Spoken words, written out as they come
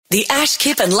The Ash,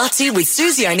 Kip and Lutzi with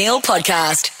Susie O'Neill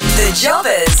podcast. The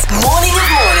Jobbers. Morning of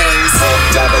mornings.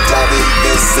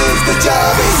 This is the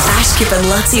Jobbers. Ash, Kip and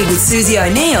Lutzi with Susie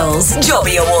O'Neill's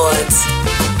Jobby Awards.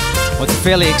 Well, it's a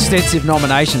fairly extensive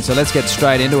nomination, so let's get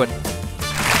straight into it.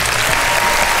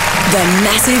 The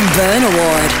Massive Burn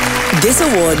Award. This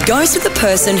award goes to the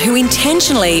person who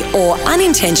intentionally or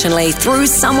unintentionally threw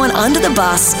someone under the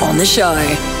bus on the show.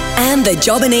 And the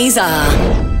Jobbinees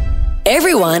are...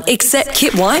 everyone except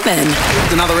Kip Whiteman.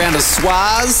 Another round of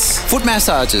swaz, foot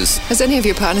massages. Has any of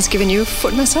your partners given you a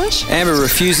foot massage? Amber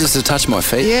refuses to touch my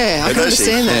feet. Yeah, I can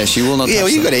understand that. Yeah, she will not touch Yeah,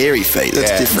 well, you've them. got hairy feet.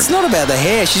 That's different. It's not about the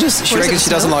hair. She reckons she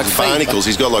doesn't like feet. Barnacles.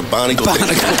 He's got like barnacle things.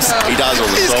 He does on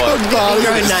the side.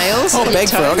 Your own nails. I'll beg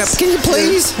for it. I'll go, can you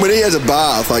please? When he has a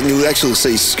bath, like you'll actually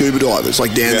see scuba divers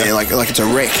like down there, like it's a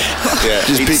wreck. Yeah.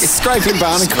 Just pick, Scraping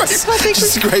barnacles.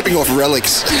 just scraping off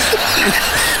relics.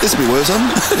 This will be worse, huh?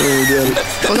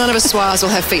 Well, none of us swars will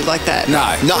have feet like that. No.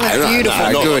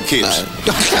 Beautiful. Not good kids.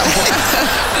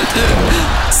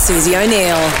 Susie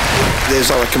O'Neill. There's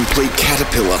like a complete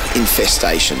caterpillar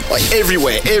infestation, like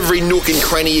everywhere, every nook and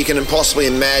cranny you can possibly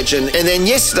imagine. And then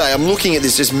yesterday I'm looking at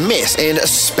this mess, and a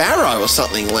sparrow or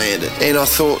something landed, and I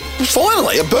thought,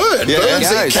 finally, a bird. Yeah. Birds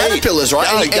Go. eat caterpillars,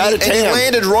 right? Go to and he town.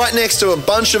 landed right next to a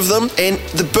bunch of them, and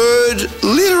the bird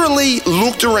literally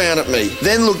looked around at me,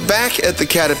 then looked back at the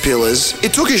caterpillars.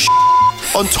 It took a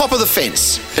on top of the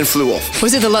fence and flew off.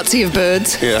 Was it the Lutzi of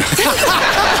birds? Yeah.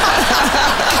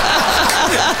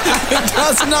 It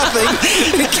does nothing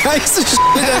in case the shit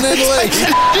and then leave.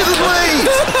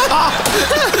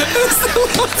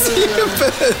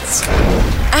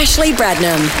 Ashley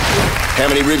Bradnam. How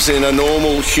many ribs in a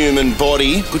normal human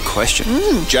body? Good question.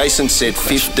 Jason said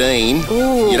 15.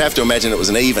 You'd have to imagine it was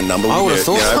an even number. I would wouldn't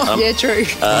have you? thought Yeah, true.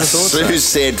 Sue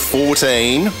said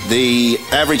 14. The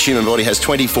average human body has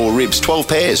 24 ribs, 12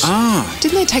 pairs.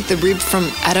 Didn't they take the rib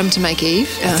from Adam to make Eve?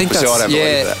 I think So that's, I don't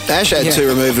believe that. Ash had two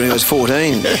removed when he was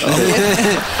 14.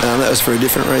 That was for a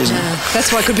different reason.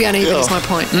 That's why it could be uneven, is my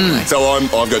point. So I've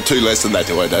got two less than that,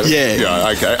 do I, David?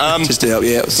 Yeah. Okay. Just to help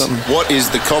you out with something. What is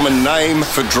the common name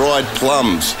for dried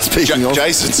plums? Speaking of-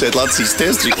 Jason said Lutzi's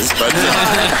testicles, but...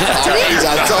 He's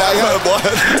a tiger. What?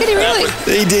 Did he really?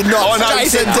 He did not. Oh, no, he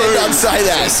Jason said did not prunes. say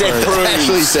that. He said prunes.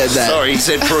 Ashley said that. Sorry, he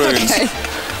said prunes. Okay.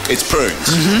 It's prunes.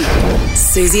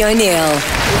 Susie O'Neill.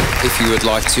 if you would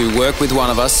like to work with one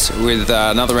of us with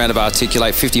another round of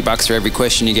Articulate, $50 for every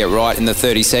question you get right in the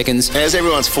 30 seconds. How's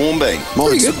everyone's form been?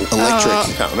 Mine's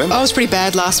electric. Can't remember. I was pretty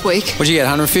bad last week. What'd you get,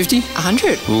 150?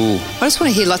 100. Ooh. I just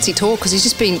want to hear Lutzi talk because he's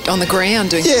just been on the ground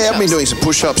doing Yeah, I've been push-ups. doing some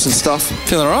push-ups and stuff.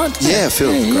 Feeling all right? Yeah, I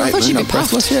feel great. I thought you'd man. be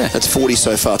puffed. Breathless, yeah. That's 40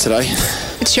 so far today.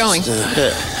 It's showing.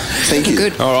 Thank you.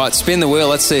 Good. All right, spin the wheel.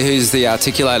 Let's see who's the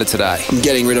articulator today. I'm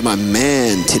getting rid of my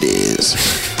man titties.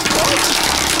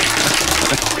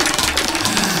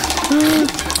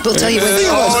 We'll tell you when they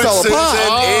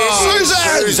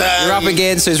Susan! You're up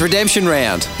again, so it's redemption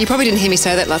round. You probably didn't hear me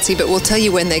say that, Lutzi, but we'll tell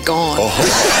you when they're gone.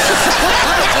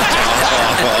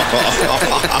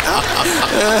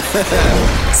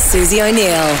 Susie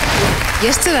O'Neill.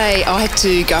 Yesterday, I had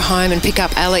to go home and pick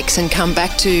up Alex and come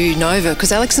back to Nova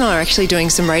because Alex and I are actually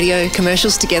doing some radio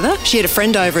commercials together. She had a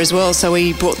friend over as well, so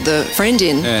we brought the friend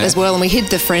in as well, and we hid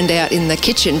the friend out in the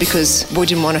kitchen because we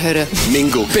didn't want her to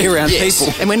Mingle. Be around people.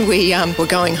 And when we were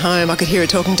going home, I could hear her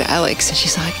talking to Alex, and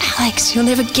she's like, "Alex, you'll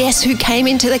never guess who came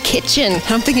into the kitchen." And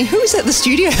I'm thinking, who was at the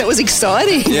studio? That was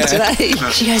exciting today.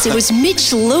 She goes, "It was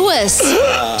Mitch Lewis."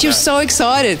 She was so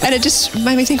excited, and it just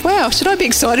made me think, wow, should I be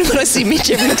excited when I see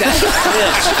Mitch every day?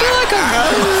 I feel like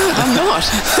I'm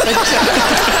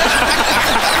not.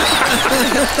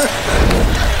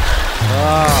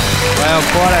 Well,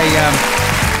 quite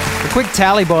a quick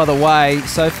tally, by the way.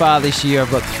 So far this year,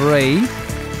 I've got 3.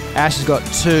 Ash has got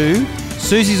 2.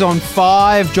 Susie's on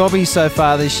 5 jobbies so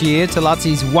far this year.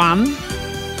 Talutzi's 1.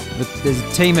 But there's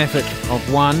a team effort of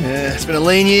 1. Yeah, it's been a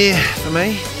lean year for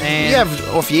me. And- you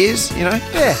have off years, you know.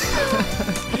 Yeah.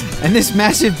 And this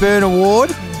massive burn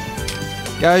award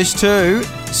goes to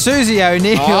Susie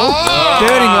O'Neill,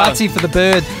 birding Lutzi for the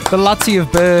bird, the Lutzi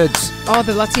of birds. Oh,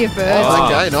 the Lutzi of birds.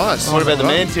 Okay, nice. What about the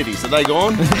man titties? Are they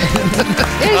gone? Yeah,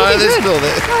 he's looking there's good. still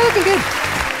there. Oh, looking good.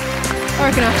 I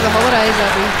reckon after the holidays,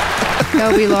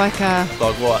 they'll be like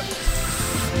Like what?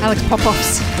 Alex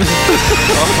Popoffs.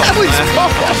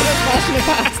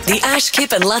 The Ash,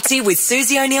 Kip and Lutzi with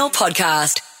Susie O'Neill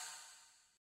podcast.